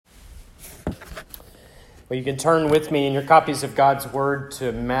Well, you can turn with me in your copies of God's Word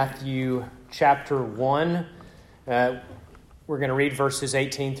to Matthew chapter 1. We're going to read verses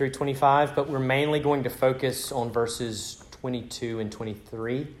 18 through 25, but we're mainly going to focus on verses 22 and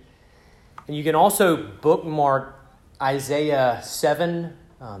 23. And you can also bookmark Isaiah 7.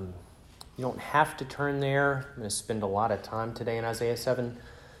 You don't have to turn there. I'm going to spend a lot of time today in Isaiah 7,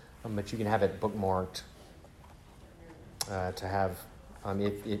 but you can have it bookmarked to have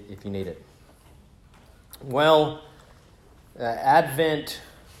if you need it. Well, Advent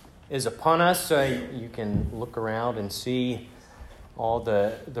is upon us, so you can look around and see all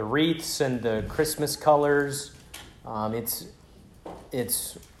the wreaths and the Christmas colors. It's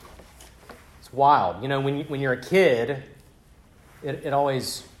wild. You know, when you're a kid, it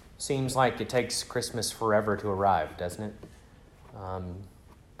always seems like it takes Christmas forever to arrive, doesn't it?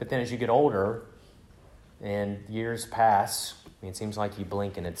 But then as you get older and years pass, it seems like you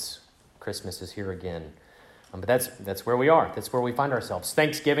blink and Christmas is here again. But that's where we are. That's where we find ourselves.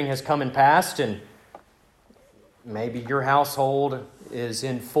 Thanksgiving has come and passed, and maybe your household is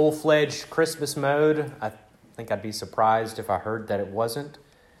in full-fledged Christmas mode. I think I'd be surprised if I heard that it wasn't.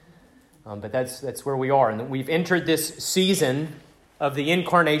 But that's where we are. And we've entered this season of the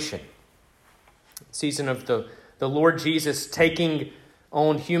incarnation, season of the Lord Jesus taking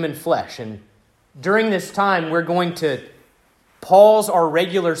on human flesh. And during this time, we're going to pause our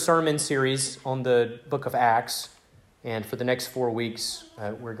regular sermon series on the book of Acts, and for the next 4 weeks,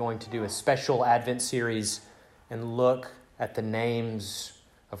 we're going to do a special Advent series and look at the names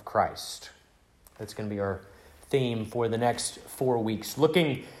of Christ. That's going to be our theme for the next 4 weeks,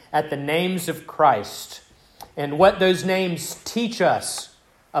 looking at the names of Christ and what those names teach us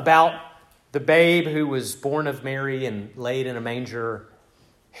about the babe who was born of Mary and laid in a manger,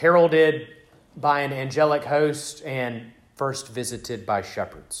 heralded by an angelic host, and first visited by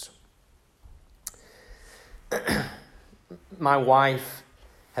shepherds. My wife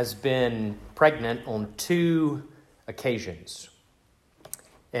has been pregnant on 2 occasions.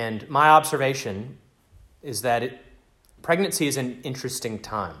 And my observation is that pregnancy is an interesting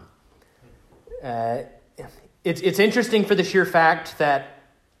time. It's interesting for the sheer fact that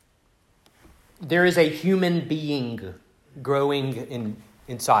there is a human being growing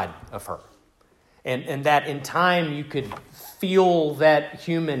inside of her. And that in time you could feel that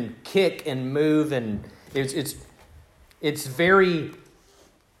human kick and move, and it's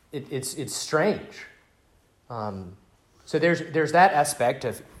strange. So there's that aspect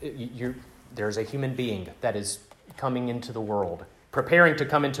of there's a human being that is coming into the world, preparing to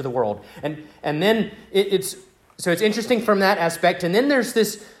come into the world, and then it's interesting from that aspect. And then there's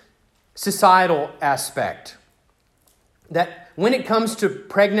this societal aspect that when it comes to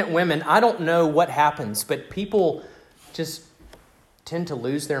pregnant women, I don't know what happens, but people just tend to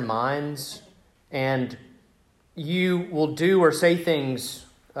lose their minds, and you will do or say things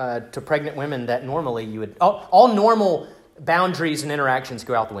to pregnant women that normally you would... All normal boundaries and interactions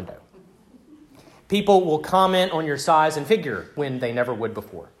go out the window. People will comment on your size and figure when they never would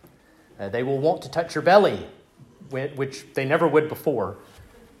before. They will want to touch your belly, which they never would before.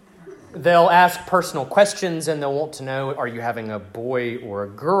 They'll ask personal questions, and they'll want to know, are you having a boy or a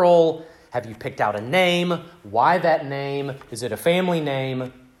girl? Have you picked out a name? Why that name? Is it a family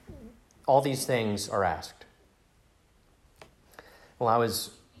name? All these things are asked. Well, I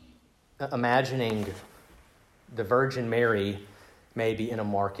was imagining the Virgin Mary maybe in a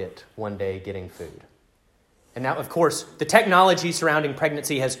market one day getting food. And now, of course, the technology surrounding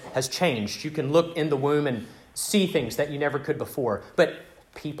pregnancy has changed. You can look in the womb and see things that you never could before. But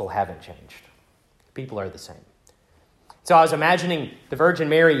people haven't changed. People are the same. So I was imagining the Virgin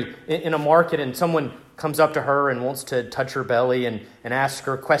Mary in a market, and someone comes up to her and wants to touch her belly and ask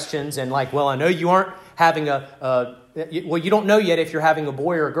her questions, and well, I know you aren't having you don't know yet if you're having a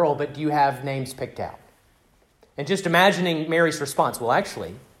boy or a girl, but do you have names picked out? And just imagining Mary's response, well,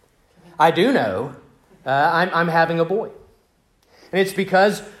 actually, I do know. I'm having a boy. And it's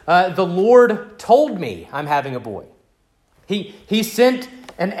because the Lord told me I'm having a boy. He sent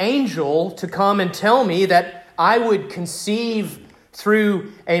an angel to come and tell me that I would conceive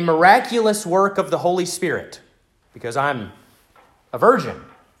through a miraculous work of the Holy Spirit, because I'm a virgin.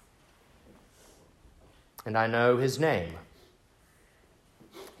 And I know his name.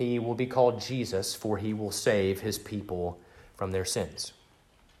 He will be called Jesus, for he will save his people from their sins.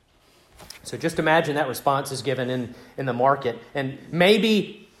 So just imagine that response is given in the market. And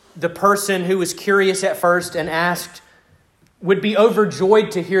maybe the person who was curious at first and asked would be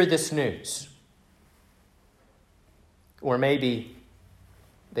overjoyed to hear this news. Or maybe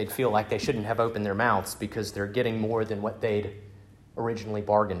they'd feel like they shouldn't have opened their mouths because they're getting more than what they'd originally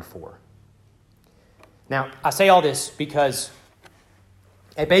bargained for. Now, I say all this because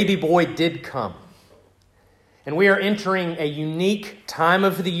a baby boy did come. And we are entering a unique time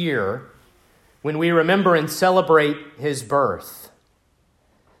of the year when we remember and celebrate his birth.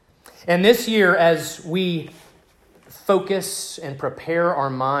 And this year, as we focus and prepare our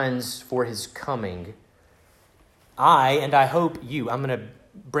minds for his coming, I hope you, I'm going to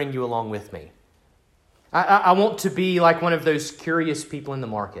bring you along with me. I want to be like one of those curious people in the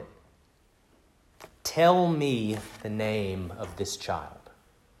market. Tell me the name of this child.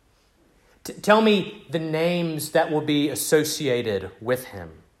 Tell me the names that will be associated with him.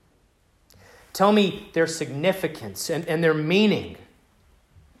 Tell me their significance and their meaning,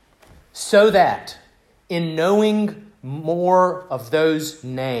 so that in knowing more of those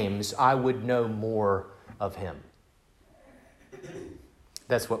names, I would know more of him.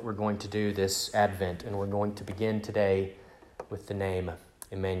 That's what we're going to do this Advent, and we're going to begin today with the name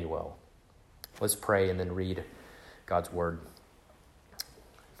Emmanuel. Let's pray and then read God's word.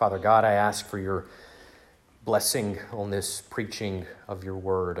 Father God, I ask for your blessing on this preaching of your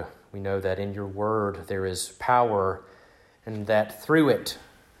word. We know that in your word there is power, and that through it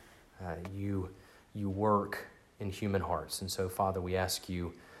you work in human hearts. And so, Father, we ask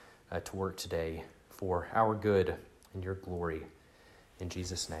you to work today for our good and your glory. In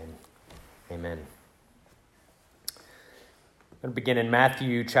Jesus' name, amen. I'm going to begin in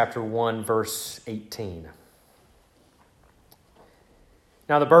Matthew chapter 1, verse 18.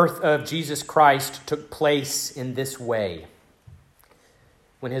 Now, the birth of Jesus Christ took place in this way.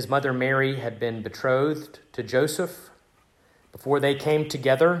 When his mother Mary had been betrothed to Joseph, before they came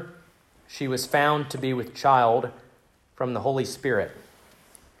together, she was found to be with child from the Holy Spirit.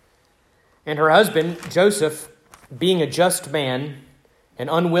 And her husband, Joseph, being a just man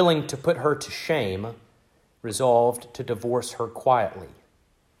and unwilling to put her to shame, resolved to divorce her quietly.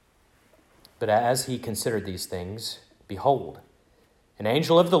 But as he considered these things, behold, an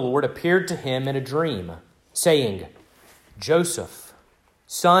angel of the Lord appeared to him in a dream, saying, Joseph,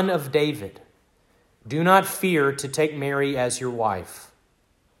 son of David, do not fear to take Mary as your wife,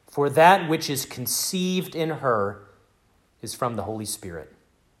 for that which is conceived in her is from the Holy Spirit.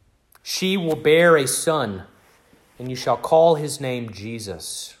 She will bear a son, and you shall call his name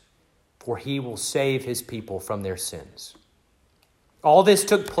Jesus, for he will save his people from their sins. All this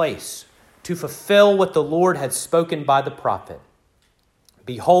took place to fulfill what the Lord had spoken by the prophet.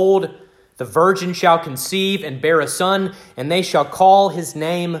 Behold, the virgin shall conceive and bear a son, and they shall call his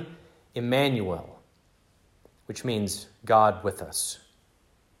name Emmanuel, which means God with us.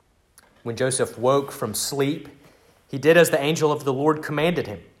 When Joseph woke from sleep, he did as the angel of the Lord commanded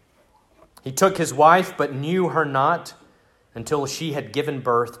him. He took his wife, but knew her not until she had given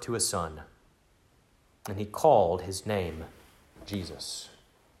birth to a son. And he called his name Jesus.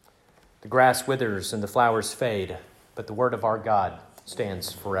 The grass withers and the flowers fade, but the word of our God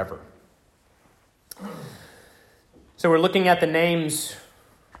stands forever. So we're looking at the names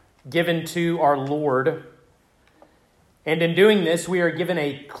given to our Lord. And in doing this, we are given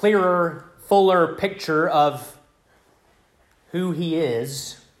a clearer, fuller picture of who he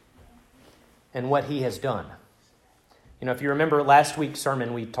is and what he has done. You know, if you remember last week's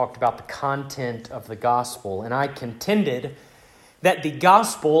sermon, we talked about the content of the gospel, and I contended that the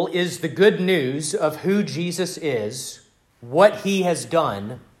gospel is the good news of who Jesus is, what he has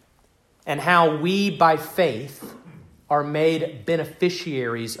done, and how we, by faith, are made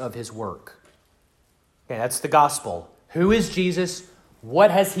beneficiaries of his work. Okay, that's the gospel. Who is Jesus?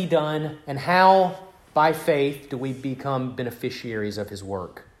 What has he done? And how, by faith, do we become beneficiaries of his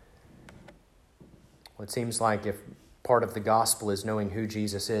work? Well, it seems like if part of the gospel is knowing who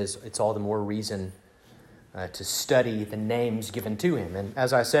Jesus is, it's all the more reason to study the names given to him. And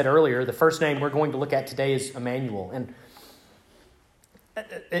as I said earlier, the first name we're going to look at today is Emmanuel. And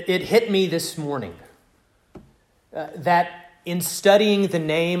it hit me this morning that in studying the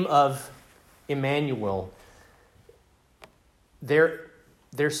name of Emmanuel,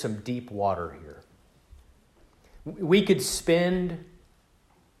 there's some deep water here. We could spend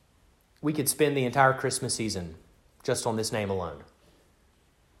the entire Christmas season just on this name alone.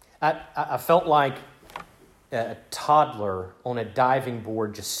 I felt like a toddler on a diving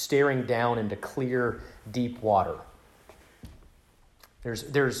board just staring down into clear, deep water.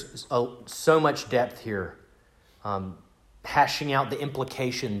 There's so much depth here, hashing out the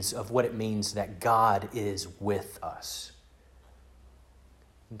implications of what it means that God is with us.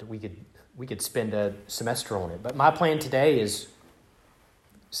 And we could spend a semester on it, but my plan today is,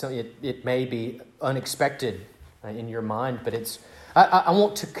 so it may be unexpected in your mind, but I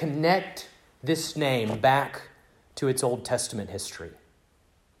want to connect this name back to its Old Testament history.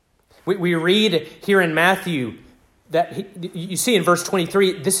 We read here in Matthew that you see in verse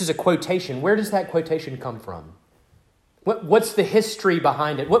 23, this is a quotation. Where does that quotation come from? What's the history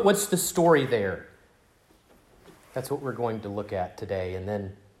behind it? What's the story there? That's what we're going to look at today, and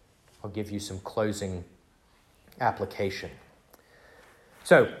then I'll give you some closing application.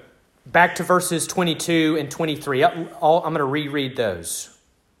 So, back to verses 22 and 23. I'm going to reread those.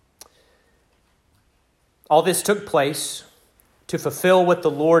 All this took place to fulfill what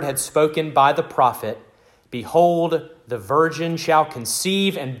the Lord had spoken by the prophet. Behold, the virgin shall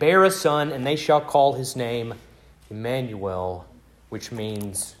conceive and bear a son, and they shall call his name Emmanuel, which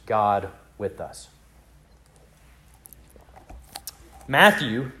means God with us.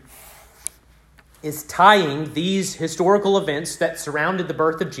 Matthew is tying these historical events that surrounded the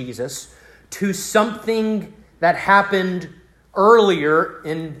birth of Jesus to something that happened earlier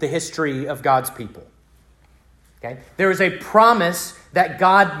in the history of God's people. Okay? There is a promise that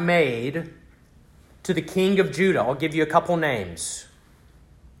God made to the king of Judah. I'll give you a couple names.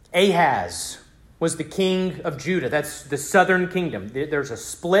 Ahaz was the king of Judah. That's the southern kingdom. There's a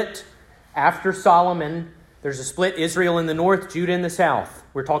split after Solomon. There's a split, Israel in the north, Judah in the south.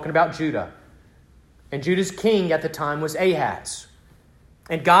 We're talking about Judah. And Judah's king at the time was Ahaz.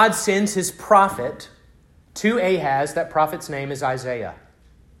 And God sends his prophet to Ahaz. That prophet's name is Isaiah.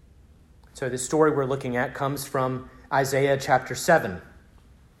 So the story we're looking at comes from Isaiah chapter 7.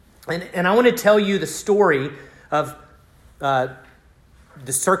 And I want to tell you the story of the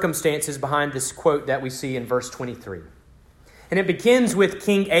circumstances behind this quote that we see in verse 23. And it begins with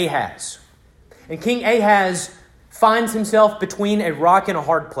King Ahaz. And King Ahaz finds himself between a rock and a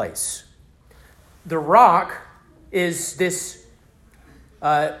hard place. The rock is this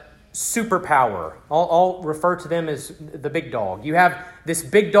superpower. I'll refer to them as the big dog. You have this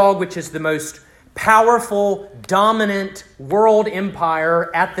big dog, which is the most powerful, dominant world empire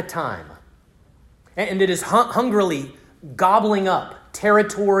at the time. And it is hungrily gobbling up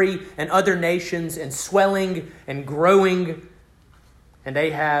territory and other nations and swelling and growing. And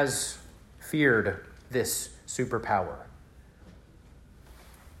Ahaz feared this superpower.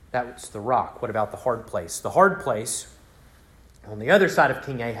 That was the rock. What about the hard place? The hard place on the other side of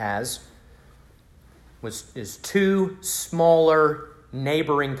King Ahaz is two smaller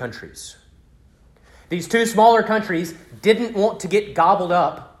neighboring countries. These two smaller countries didn't want to get gobbled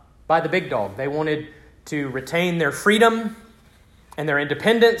up by the big dog. They wanted to retain their freedom and their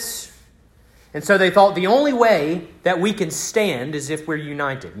independence. And so they thought the only way that we can stand is if we're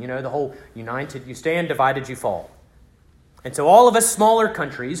united. You know, the whole united you stand, divided you fall. And so all of us smaller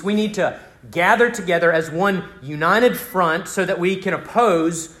countries, we need to gather together as one united front so that we can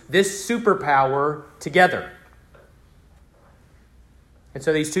oppose this superpower together. And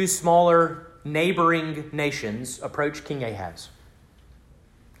so these two smaller neighboring nations approach King Ahaz.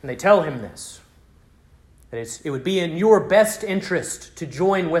 And they tell him this, that it would be in your best interest to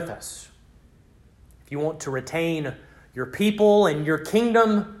join with us. If you want to retain your people and your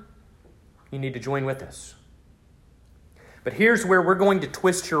kingdom, you need to join with us. But here's where we're going to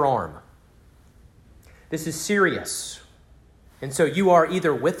twist your arm. This is serious. And so you are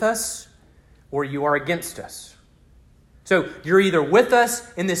either with us or you are against us. So you're either with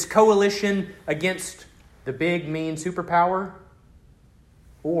us in this coalition against the big, mean superpower,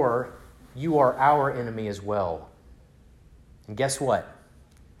 or you are our enemy as well. And guess what?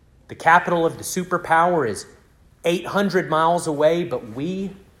 The capital of the superpower is 800 miles away, but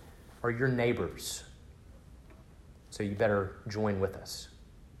we are your neighbors. So you better join with us.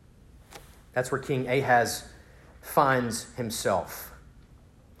 That's where King Ahaz finds himself.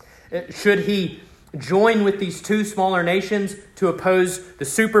 Should he join with these two smaller nations to oppose the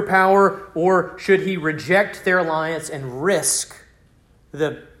superpower, or should he reject their alliance and risk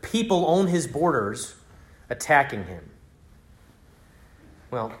the people on his borders attacking him?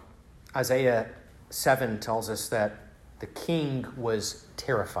 Well, Isaiah 7 tells us that the king was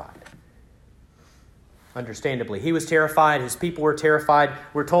terrified. Understandably, he was terrified. His people were terrified.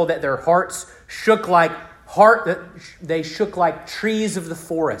 We're told that their hearts shook like trees of the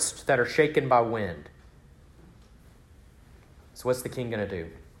forest that are shaken by wind. So what's the king going to do?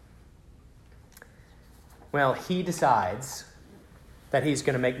 Well, he decides that he's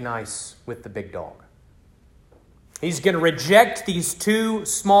going to make nice with the big dog. He's going to reject these two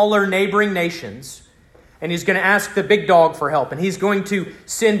smaller neighboring nations, and he's going to ask the big dog for help. And he's going to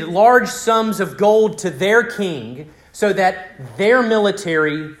send large sums of gold to their king so that their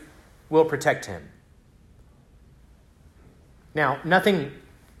military will protect him. Now, nothing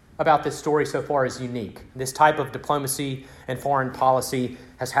about this story so far is unique. This type of diplomacy and foreign policy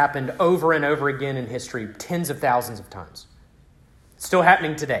has happened over and over again in history, tens of thousands of times. It's still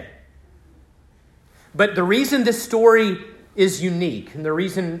happening today. But the reason this story is unique, and the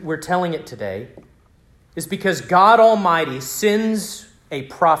reason we're telling it today, is because God Almighty sends a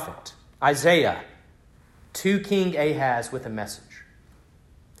prophet, Isaiah, to King Ahaz with a message.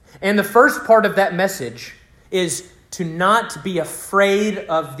 And the first part of that message is to not be afraid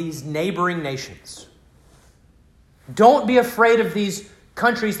of these neighboring nations. Don't be afraid of these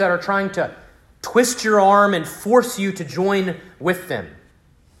countries that are trying to twist your arm and force you to join with them.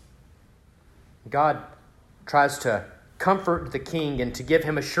 God tries to comfort the king and to give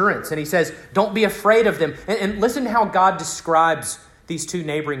him assurance. And he says, don't be afraid of them. And listen to how God describes these two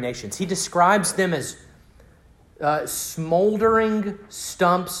neighboring nations. He describes them as smoldering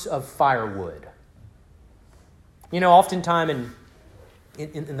stumps of firewood. You know, oftentimes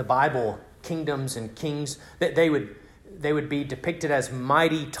in the Bible, kingdoms and kings, that they would be depicted as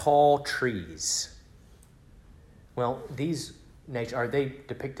mighty tall trees. Well, these nations, are they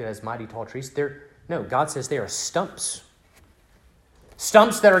depicted as mighty tall trees? No, God says they are stumps.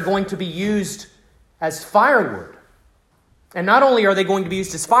 Stumps that are going to be used as firewood. And not only are they going to be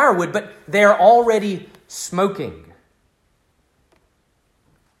used as firewood, but they are already smoking.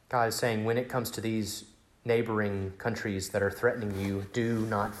 God is saying, when it comes to these neighboring countries that are threatening you, do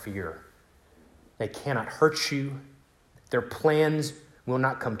not fear. They cannot hurt you. Their plans will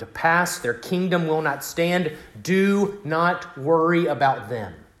not come to pass. Their kingdom will not stand. Do not worry about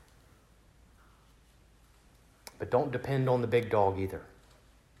them. But don't depend on the big dog either.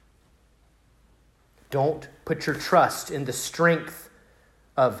 Don't put your trust in the strength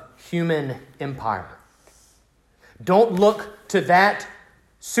of human empire. Don't look to that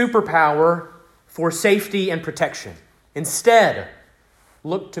superpower for safety and protection. Instead,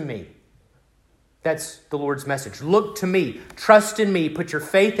 look to me. That's the Lord's message. Look to me. Trust in me. Put your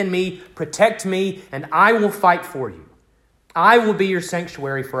faith in me. Protect me, and I will fight for you. I will be your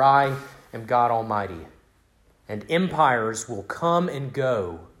sanctuary, for I am God Almighty. And empires will come and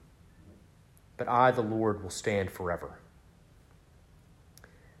go, but I, the Lord, will stand forever.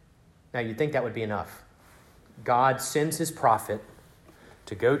 Now, you'd think that would be enough. God sends his prophet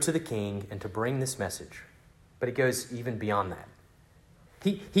to go to the king and to bring this message. But it goes even beyond that.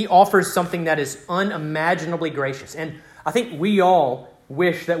 He offers something that is unimaginably gracious. And I think we all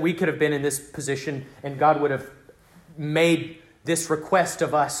wish that we could have been in this position and God would have made this request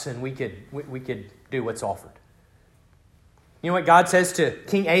of us and we could do what's offered. You know what God says to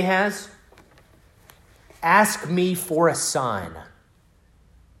King Ahaz? Ask me for a sign.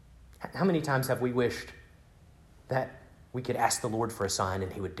 How many times have we wished that we could ask the Lord for a sign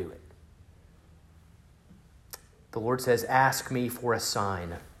and he would do it? The Lord says, ask me for a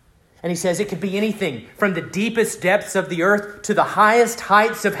sign. And he says it could be anything from the deepest depths of the earth to the highest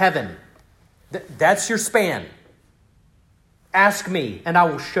heights of heaven. That's your span. Ask me and I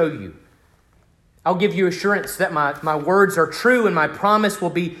will show you. I'll give you assurance that my words are true and my promise will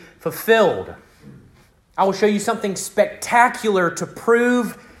be fulfilled. I will show you something spectacular to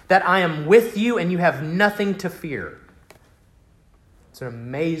prove that I am with you and you have nothing to fear. It's an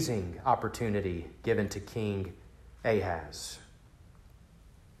amazing opportunity given to King Ahaz.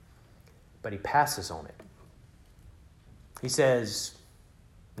 But he passes on it. He says,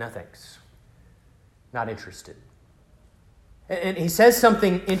 no thanks. Not interested. And he says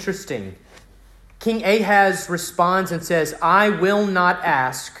something interesting. King Ahaz responds and says, I will not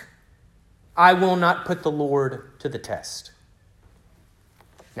ask. I will not put the Lord to the test.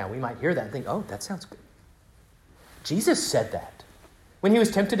 Now we might hear that and think, oh, that sounds good. Jesus said that when he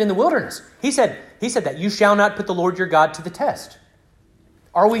was tempted in the wilderness. He said that you shall not put the Lord your God to the test.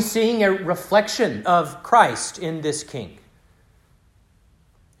 Are we seeing a reflection of Christ in this king?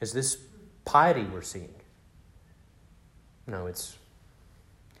 Is this piety we're seeing? No, it's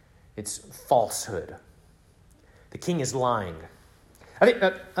falsehood. The king is lying. I think,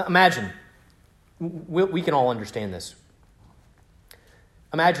 imagine, we can all understand this.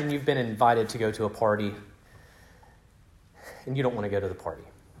 Imagine you've been invited to go to a party and you don't want to go to the party.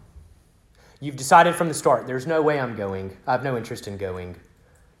 You've decided from the start, there's no way I'm going. I have no interest in going,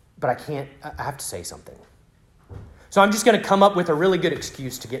 but I have to say something. So I'm just going to come up with a really good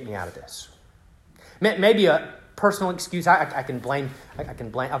excuse to get me out of this. Maybe a personal excuse. I can blame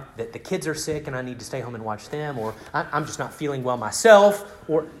that the kids are sick and I need to stay home and watch them, or I'm just not feeling well myself,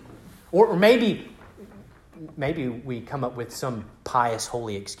 or maybe we come up with some pious,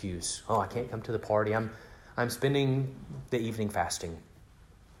 holy excuse. Oh, I can't come to the party. I'm spending the evening fasting.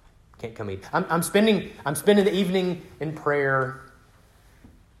 Can't come eat. I'm spending the evening in prayer,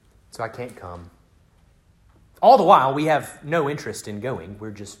 so I can't come. All the while, we have no interest in going.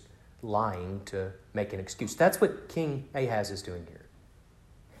 We're just lying to make an excuse. That's what King Ahaz is doing here.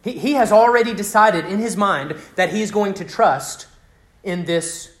 He has already decided in his mind that he's going to trust in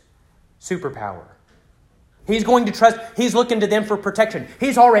this superpower. He's going to trust, he's looking to them for protection.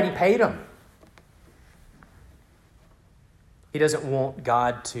 He's already paid them. He doesn't want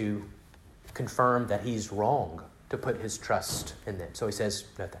God to confirm that he's wrong to put his trust in them. So he says,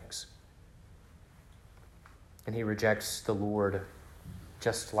 no thanks. And he rejects the Lord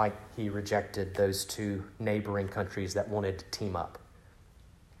just like he rejected those two neighboring countries that wanted to team up.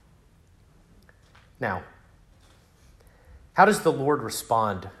 Now, how does the Lord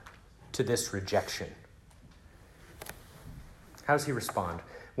respond to this rejection? How does he respond?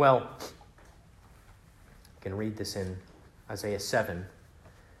 Well, you can read this in Isaiah 7.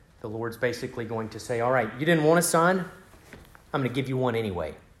 The Lord's basically going to say, all right, you didn't want a sign? I'm going to give you one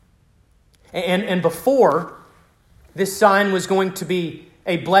anyway. And before, this sign was going to be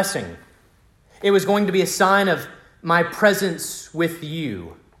a blessing. It was going to be a sign of my presence with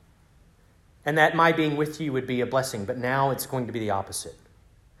you. And that my being with you would be a blessing. But now it's going to be the opposite.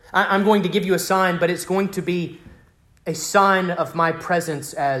 I'm going to give you a sign, but it's going to be a sign of my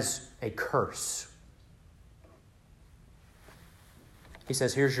presence as a curse. He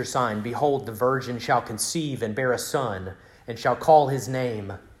says, here's your sign. Behold, the virgin shall conceive and bear a son, and shall call his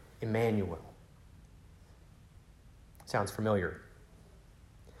name Emmanuel. Sounds familiar.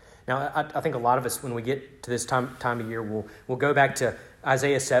 Now, I think a lot of us, when we get to this time of year, we'll go back to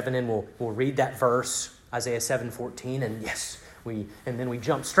Isaiah 7 and we'll read that verse, Isaiah 7:14, and and then we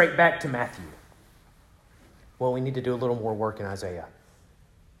jump straight back to Matthew. Well, we need to do a little more work in Isaiah.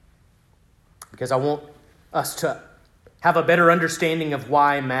 Because I want us to have a better understanding of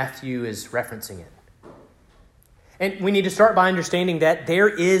why Matthew is referencing it. And we need to start by understanding that there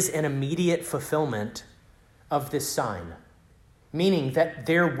is an immediate fulfillment of this sign. Meaning that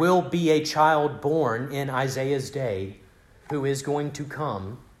there will be a child born in Isaiah's day who is going to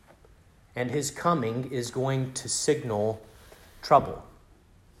come, and his coming is going to signal trouble.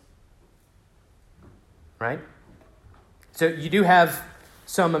 Right? So you do have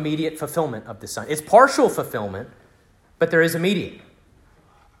some immediate fulfillment of this sign. It's partial fulfillment, but there is immediate.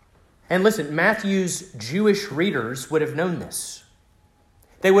 And listen, Matthew's Jewish readers would have known this.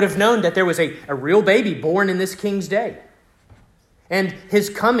 They would have known that there was a real baby born in this king's day. And his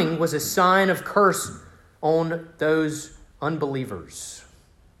coming was a sign of curse on those unbelievers.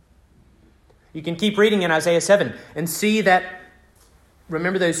 You can keep reading in Isaiah 7 and see that,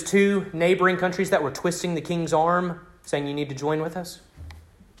 remember those two neighboring countries that were twisting the king's arm, saying you need to join with us?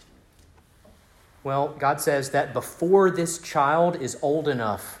 Well, God says that before this child is old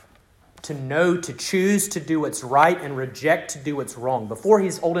enough to know, to choose to do what's right and reject to do what's wrong, before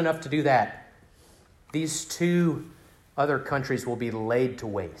he's old enough to do that, these two other countries will be laid to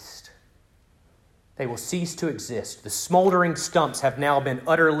waste. They will cease to exist. The smoldering stumps have now been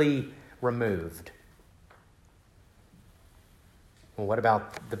utterly removed. Well, what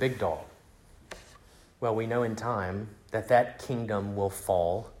about the big dog? Well, we know in time that kingdom will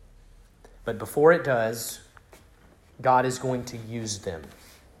fall. But before it does, God is going to use them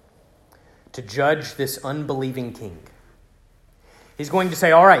to judge this unbelieving king. He's going to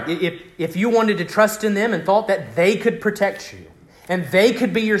say, all right, if you wanted to trust in them and thought that they could protect you and they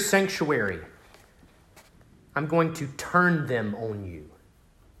could be your sanctuary, I'm going to turn them on you.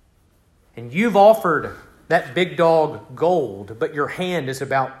 And you've offered that big dog gold, but your hand is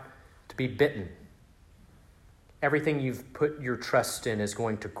about to be bitten. Everything you've put your trust in is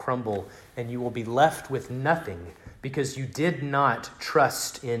going to crumble, and you will be left with nothing because you did not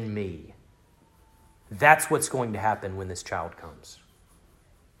trust in me. That's what's going to happen when this child comes.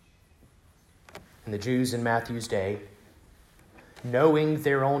 And the Jews in Matthew's day, knowing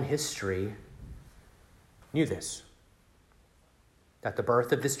their own history, knew this, that the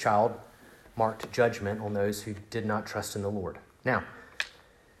birth of this child marked judgment on those who did not trust in the Lord. Now,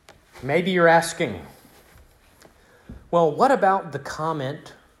 maybe you're asking, well, what about the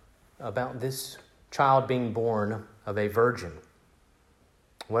comment about this child being born of a virgin?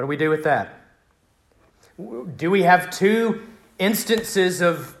 What do we do with that? Do we have two instances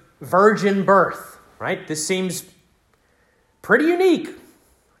of virgin birth, right? This seems pretty unique.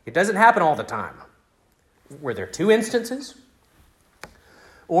 It doesn't happen all the time. Were there two instances?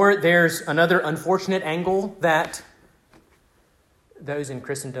 Or there's another unfortunate angle that those in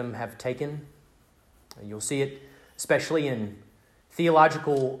Christendom have taken. You'll see it especially in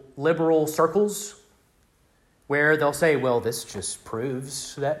theological liberal circles, where they'll say, well, this just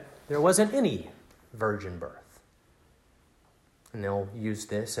proves that there wasn't any virgin birth. And they'll use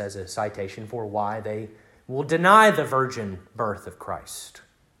this as a citation for why they will deny the virgin birth of Christ.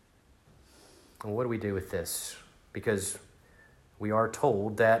 And what do we do with this? Because we are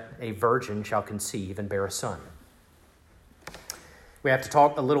told that a virgin shall conceive and bear a son. We have to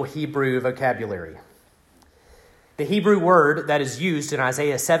talk a little Hebrew vocabulary. The Hebrew word that is used in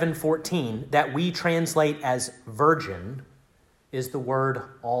Isaiah 7:14 that we translate as virgin is the word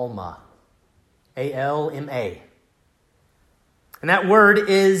Alma, A-L-M-A. And that word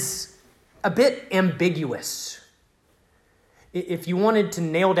is a bit ambiguous. If you wanted to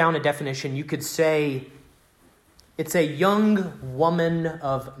nail down a definition, you could say it's a young woman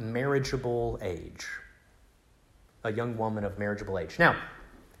of marriageable age. A young woman of marriageable age. Now,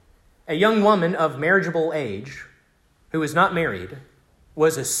 a young woman of marriageable age who is not married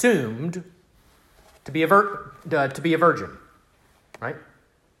was assumed to be a virgin, right?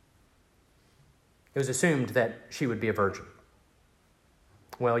 It was assumed that she would be a virgin.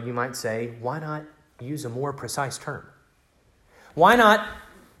 Well, you might say, why not use a more precise term? Why not,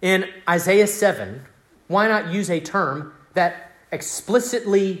 in Isaiah 7, why not use a term that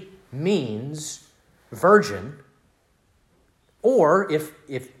explicitly means virgin? Or if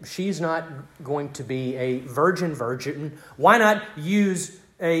she's not going to be a virgin, why not use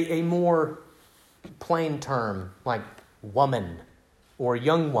a more plain term like woman or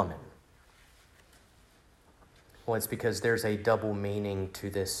young woman? Well, it's because there's a double meaning to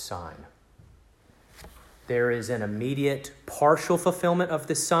this sign. There is an immediate partial fulfillment of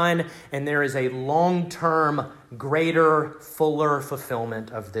this sign, and there is a long-term, greater, fuller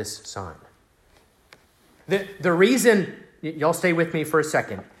fulfillment of this sign. The reason, y'all stay with me for a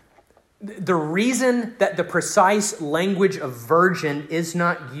second. The reason that the precise language of virgin is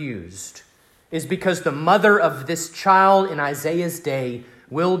not used is because the mother of this child in Isaiah's day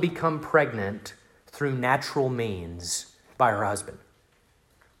will become pregnant through natural means by her husband.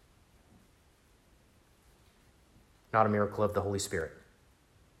 Not a miracle of the Holy Spirit.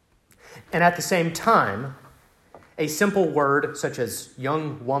 And at the same time, a simple word such as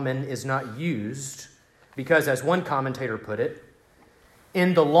young woman is not used because, as one commentator put it,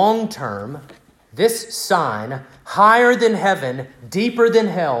 in the long term, this sign, higher than heaven, deeper than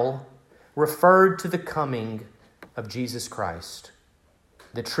hell, referred to the coming of Jesus Christ,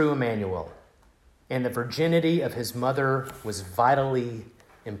 the true Emmanuel, and the virginity of his mother was vitally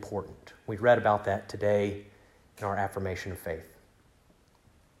important. We read about that today in our affirmation of faith.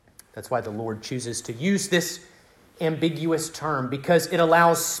 That's why the Lord chooses to use this ambiguous term, because it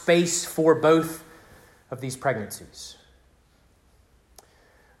allows space for both of these pregnancies.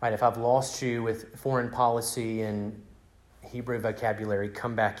 Right, if I've lost you with foreign policy and Hebrew vocabulary,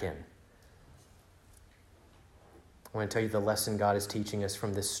 come back in. I want to tell you the lesson God is teaching us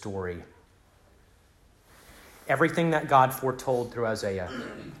from this story. Everything that God foretold through Isaiah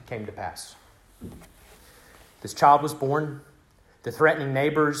came to pass. This child was born. The threatening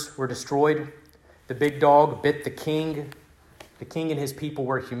neighbors were destroyed. The big dog bit the king. The king and his people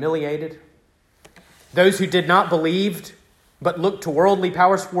were humiliated. Those who did not believe but looked to worldly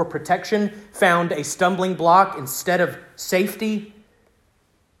powers for protection found a stumbling block instead of safety.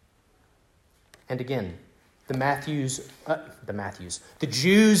 And again, the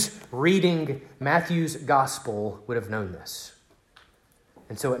Jews reading Matthew's gospel would have known this.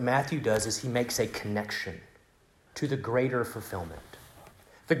 And so what Matthew does is he makes a connection to the greater fulfillment,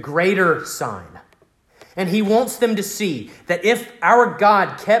 the greater sign. And he wants them to see that if our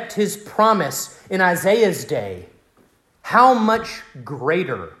God kept his promise in Isaiah's day, how much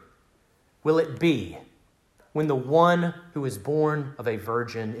greater will it be when the one who is born of a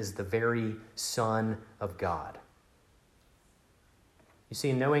virgin is the very Son of God? You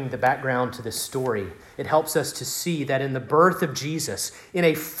see, knowing the background to this story, it helps us to see that in the birth of Jesus, in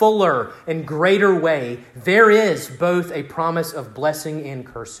a fuller and greater way, there is both a promise of blessing and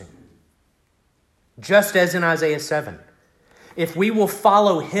cursing. Just as in Isaiah 7, if we will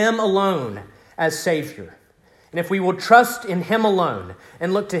follow him alone as Savior, and if we will trust in him alone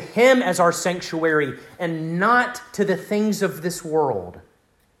and look to him as our sanctuary and not to the things of this world,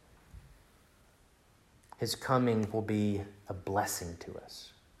 his coming will be a blessing to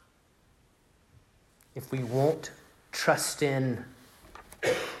us. If we won't trust in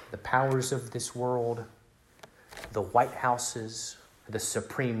the powers of this world, the White Houses, the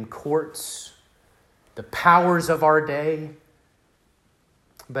Supreme Courts, the powers of our day,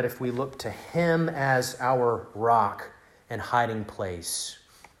 but if we look to him as our rock and hiding place,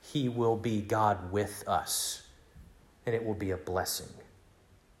 he will be God with us, and it will be a blessing.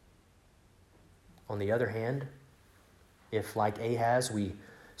 On the other hand, if, like Ahaz, we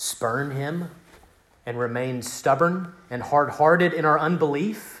spurn him and remain stubborn and hard-hearted in our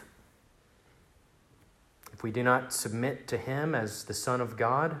unbelief, if we do not submit to him as the Son of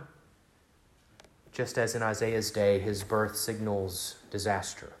God, just as in Isaiah's day, his birth signals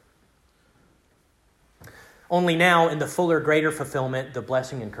disaster. Only now, in the fuller, greater fulfillment, the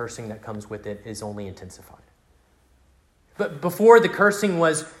blessing and cursing that comes with it is only intensified. But before, the cursing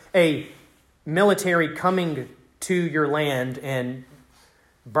was a military coming to your land and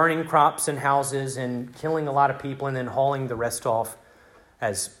burning crops and houses and killing a lot of people and then hauling the rest off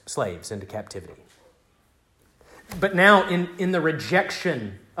as slaves into captivity. But now, in the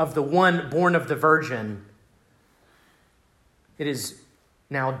rejection of the one born of the virgin, it is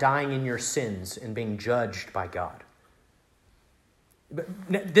now dying in your sins and being judged by God. But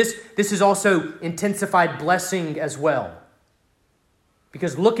this is also intensified blessing as well.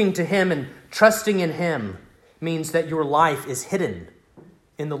 Because looking to him and trusting in him means that your life is hidden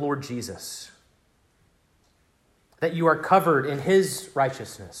in the Lord Jesus. That you are covered in his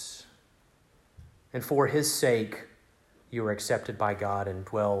righteousness. And for his sake, you are accepted by God and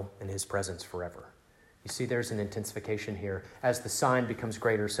dwell in his presence forever. You see, there's an intensification here. As the sign becomes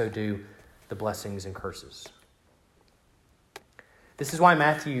greater, so do the blessings and curses. This is why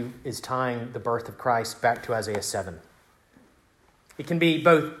Matthew is tying the birth of Christ back to Isaiah 7. It can be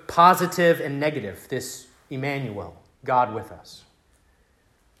both positive and negative, this Emmanuel, God with us.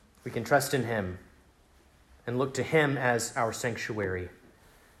 We can trust in him and look to him as our sanctuary,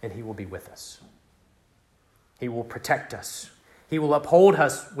 and he will be with us. He will protect us. He will uphold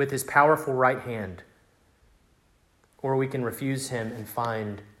us with his powerful right hand. Or we can refuse him and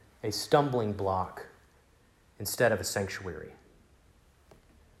find a stumbling block instead of a sanctuary.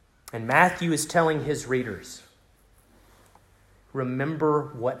 And Matthew is telling his readers,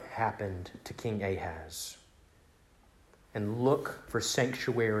 remember what happened to King Ahaz and look for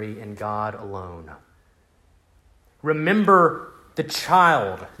sanctuary in God alone. Remember the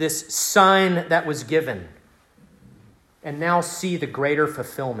child, this sign that was given, and now see the greater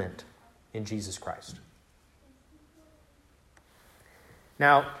fulfillment in Jesus Christ.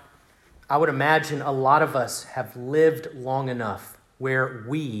 Now, I would imagine a lot of us have lived long enough where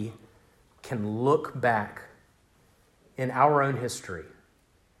we can look back in our own history.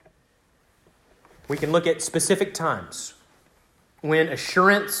 We can look at specific times when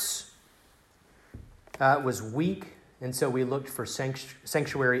assurance was weak, and so we looked for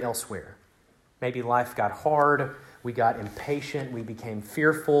sanctuary elsewhere. Maybe life got hard, we got impatient, we became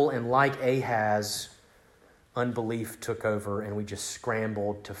fearful, and like Ahaz, unbelief took over, and we just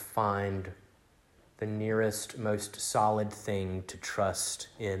scrambled to find the nearest, most solid thing to trust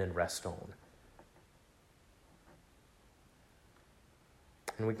in and rest on.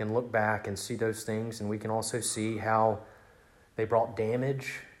 And we can look back and see those things, and we can also see how they brought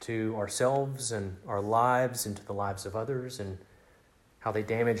damage to ourselves and our lives and to the lives of others, and how they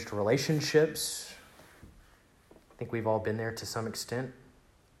damaged relationships. I think we've all been there to some extent.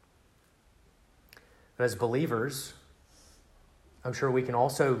 But as believers, I'm sure we can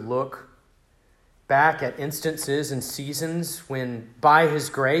also look back at instances and seasons when, by his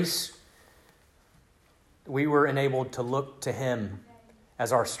grace, we were enabled to look to him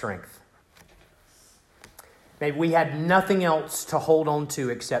as our strength. Maybe we had nothing else to hold on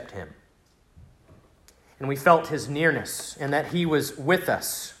to except him. And we felt his nearness and that he was with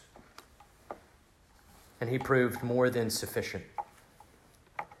us. And he proved more than sufficient.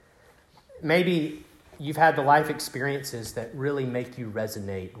 Maybe you've had the life experiences that really make you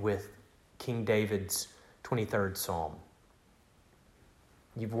resonate with King David's 23rd Psalm.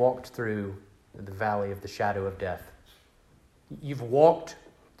 You've walked through the valley of the shadow of death. You've walked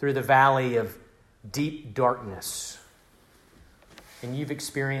through the valley of deep darkness. And you've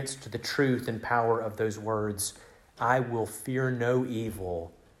experienced the truth and power of those words, I will fear no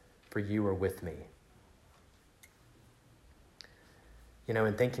evil, for you are with me. You know,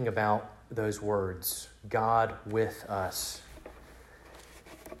 in thinking about those words, God with us,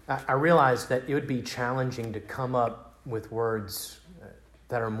 I realized that it would be challenging to come up with words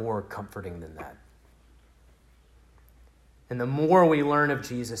that are more comforting than that. And the more we learn of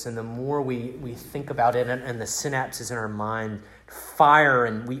Jesus and the more we think about it and the synapses in our mind fire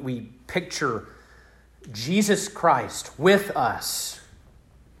and we picture Jesus Christ with us,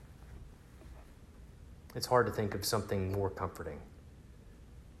 it's hard to think of something more comforting.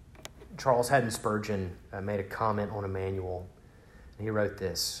 Charles Haddon Spurgeon made a comment on Emmanuel. He wrote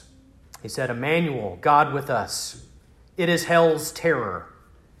this. He said, Emmanuel, God with us, it is hell's terror.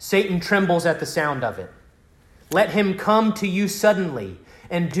 Satan trembles at the sound of it. Let him come to you suddenly,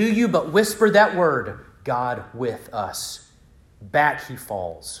 and do you but whisper that word, God with us. Back he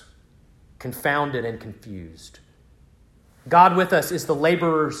falls, confounded and confused. God with us is the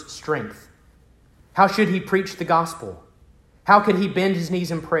laborer's strength. How should he preach the gospel? How could he bend his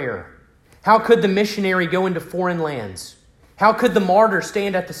knees in prayer? How could the missionary go into foreign lands? How could the martyr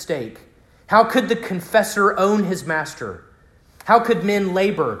stand at the stake? How could the confessor own his master? How could men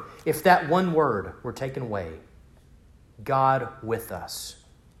labor if that one word were taken away? God with us.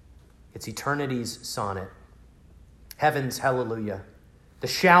 It's eternity's sonnet. Heaven's hallelujah. The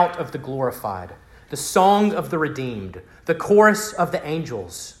shout of the glorified. The song of the redeemed. The chorus of the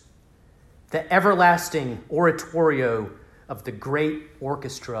angels. The everlasting oratorio of the great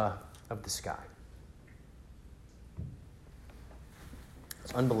orchestra of the sky.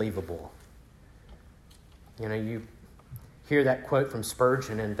 It's unbelievable. You know, you hear that quote from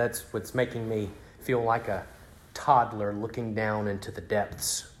Spurgeon, and that's what's making me feel like a toddler looking down into the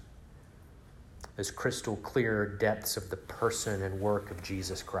depths, those crystal clear depths of the person and work of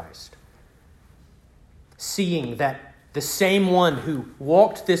Jesus Christ. Seeing that the same one who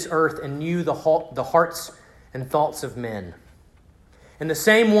walked this earth and knew the hearts and thoughts of men, and the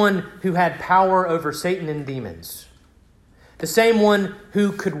same one who had power over Satan and demons, the same one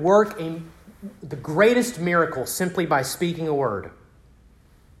who could work the greatest miracle simply by speaking a word,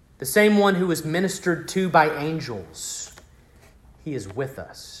 the same one who was ministered to by angels, he is with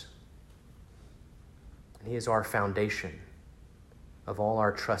us. And he is our foundation of all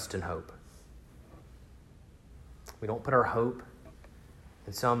our trust and hope. We don't put our hope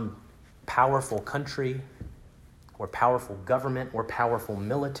in some powerful country or powerful government or powerful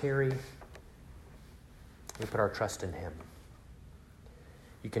military. We put our trust in him.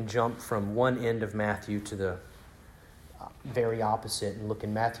 You can jump from one end of Matthew to the very opposite and look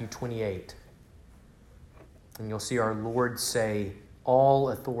in Matthew 28. And you'll see our Lord say, "All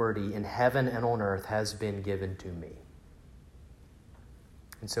authority in heaven and on earth has been given to me."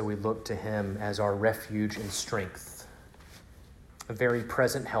 And so we look to him as our refuge and strength, a very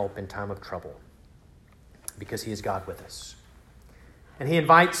present help in time of trouble, because he is God with us. And he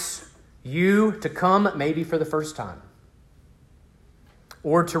invites you to come maybe for the first time,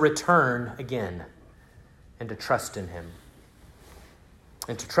 or to return again and to trust in him,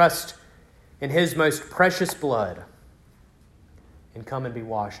 and to trust in his most precious blood, and come and be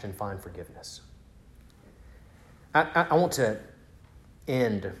washed and find forgiveness. I want to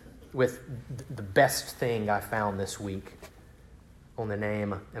end with the best thing I found this week on the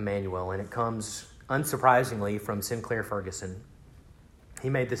name Emmanuel, and it comes, unsurprisingly, from Sinclair Ferguson. He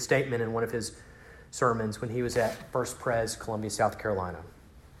made this statement in one of his sermons when he was at First Pres, Columbia, South Carolina.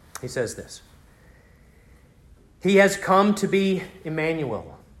 He says this: "He has come to be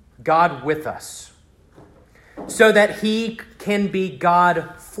Emmanuel, God with us, so that he can be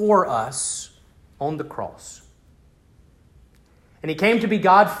God for us on the cross. And he came to be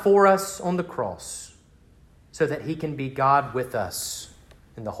God for us on the cross, so that he can be God with us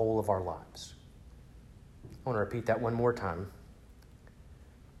in the whole of our lives." I want to repeat that one more time.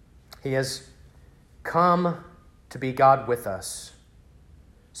 He has come to be God with us,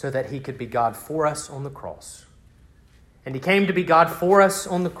 so that he could be God for us on the cross. And he came to be God for us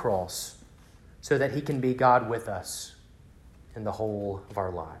on the cross, so that he can be God with us in the whole of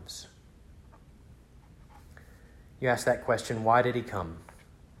our lives. You ask that question, why did he come?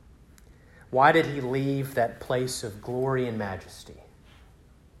 Why did he leave that place of glory and majesty?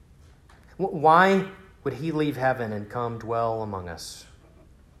 Why would he leave heaven and come dwell among us?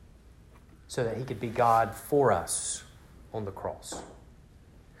 So that he could be God for us on the cross.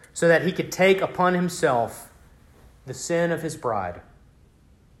 So that he could take upon himself the sin of his bride,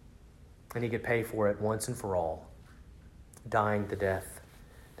 and he could pay for it once and for all, dying the death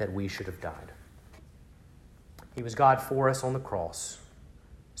that we should have died. He was God for us on the cross,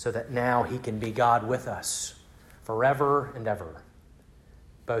 so that now he can be God with us forever and ever,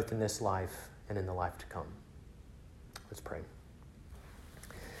 both in this life and in the life to come. Let's pray.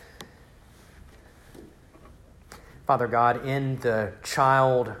 Father God, in the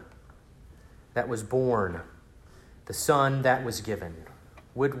child that was born, the Son that was given,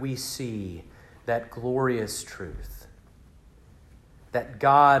 would we see that glorious truth, that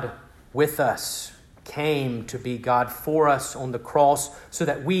God with us came to be God for us on the cross, so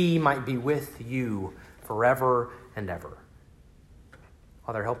that we might be with you forever and ever.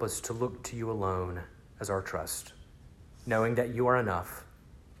 Father, help us to look to you alone as our trust, knowing that you are enough,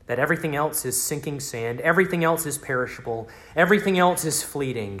 that everything else is sinking sand, everything else is perishable, everything else is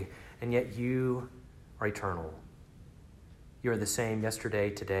fleeting, and yet you are eternal. You are the same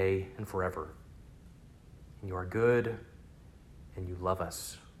yesterday, today, and forever. And you are good, and you love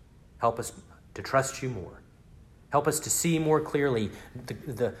us. Help us to trust you more. Help us to see more clearly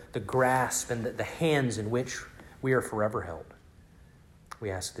the grasp and the hands in which we are forever held. We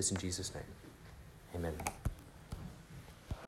ask this in Jesus' name. Amen.